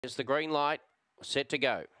Here's the green light, set to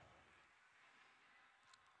go.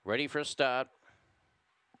 Ready for a start.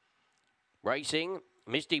 Racing.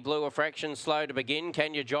 Misty Blue a fraction slow to begin.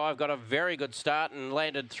 Can You Jive got a very good start and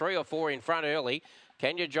landed 3 or 4 in front early.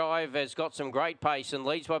 Can You Jive has got some great pace and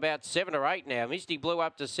leads by about 7 or 8 now. Misty Blue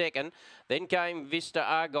up to second. Then came Vista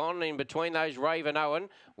Argon in between those Raven Owen.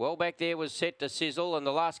 Well back there was Set to Sizzle, and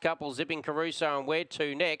the last couple Zipping Caruso and Where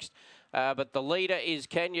To next. But the leader is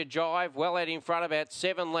Can You Jive, well out in front, about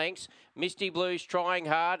 7 lengths. Misty Blue's trying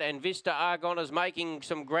hard, and Vista Argon is making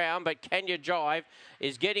some ground, but Can You Jive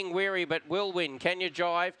is getting weary, but will win. Can You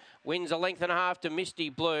Jive wins a length and a half to Misty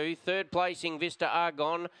Blue. Third placing Vista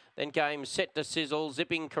Argon, then came Set to Sizzle,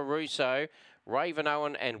 Zipping Caruso, Raven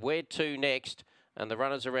Owen, and Where To next, and the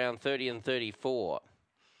runners around 30 and 34.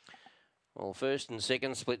 Well, first and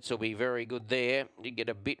second splits will be very good there. Did get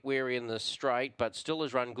a bit weary in the straight, but still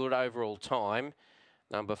has run good overall time.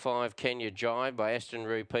 Number 5, Can You Jive by Aston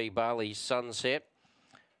Rupee Barley's Sunset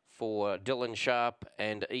for Dylan Sharp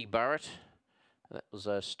and E. Burrett. That was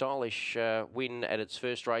a stylish win at its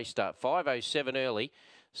first race start. 5:07 early,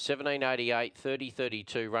 17:88,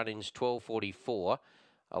 30:32, run-ins 12:44.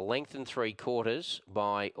 A length and 3/4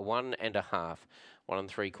 by 1 1/2. 1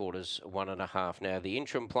 3/4, 1 1/2. Now, the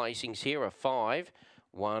interim placings here are 5,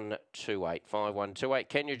 1, 2, 8. 5, 1, 2, 8.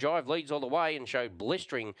 Can You Jive leads all the way and showed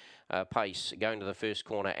blistering pace going to the first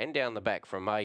corner and down the back from May.